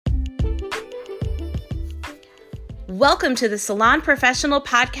Welcome to the Salon Professional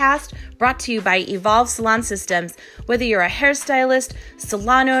Podcast, brought to you by Evolve Salon Systems. Whether you're a hairstylist,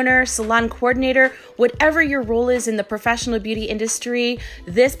 salon owner, salon coordinator, whatever your role is in the professional beauty industry,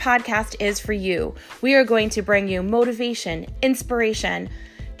 this podcast is for you. We are going to bring you motivation, inspiration,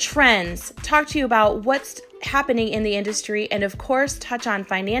 trends, talk to you about what's happening in the industry, and of course, touch on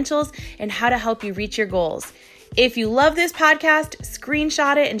financials and how to help you reach your goals. If you love this podcast,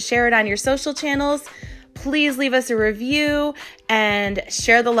 screenshot it and share it on your social channels. Please leave us a review and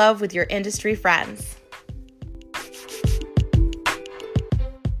share the love with your industry friends.